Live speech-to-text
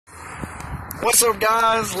What's up,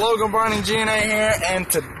 guys? Logobonnie GNA here, and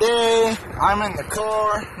today I'm in the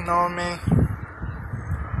car. You know what I mean?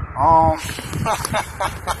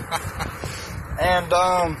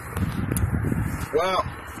 Well,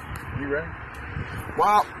 you ready?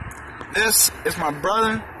 Well, this is my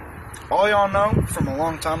brother. All y'all know from a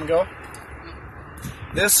long time ago.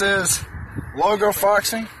 This is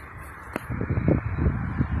LogoFoxy.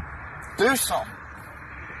 Do something.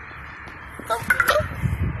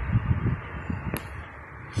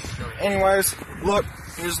 Anyways, look,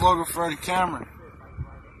 here's LogoFreddy Cameron.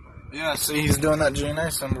 Yeah, see, he's doing that GNA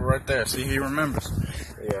symbol right there. See, he remembers.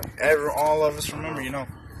 Yeah. All of us remember, you know.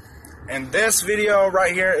 And this video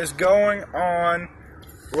right here is going on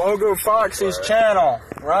LogoFoxy's channel,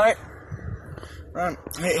 right? Right.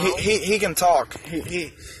 He can talk.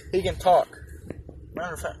 He can talk.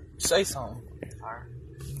 Matter of fact, say something.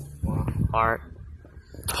 Alright.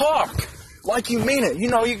 Talk like you mean it. You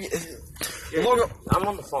know you. Yeah, Logo. I'm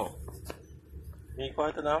on the phone. Can you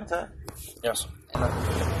quiet the down tab? Yes.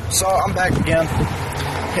 So I'm back again.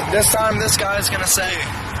 This time, this guy's gonna say,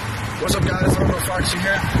 "What's up, guys? LogoFoxy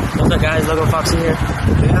here." What's up, guys? LogoFoxy here.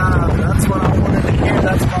 Yeah, that's what I wanted to hear.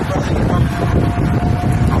 That's my brother.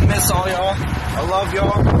 I miss all y'all. I love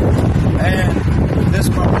y'all. And this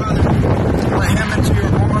is my brother. Let him into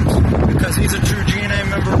your arms because he's a true GNA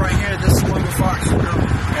member right here. This is LogoFoxy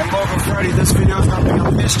and LogoFreddy. This video is gonna be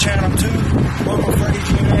on his channel too. LogoFreddy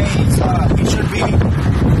GNA. He should be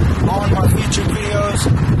on my future videos.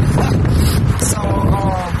 So,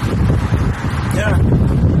 yeah.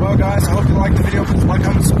 Well, guys, I hope you liked the video.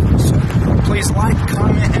 Please like,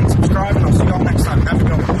 comment, and subscribe, and I'll see y'all next time. Have a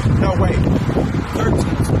good one. No, wait.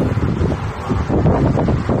 13th.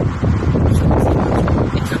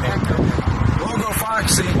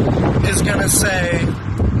 LogoFoxy is gonna say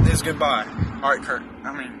his goodbye. Alright, Kurt.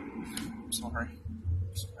 Sorry.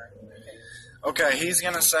 Okay, he's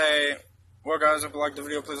gonna say, well, guys, if you liked the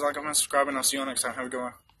video, please like, comment, subscribe, and I'll see you all next time. Have a good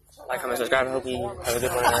one. Like, comment, subscribe. I hope you have a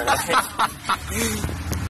good one.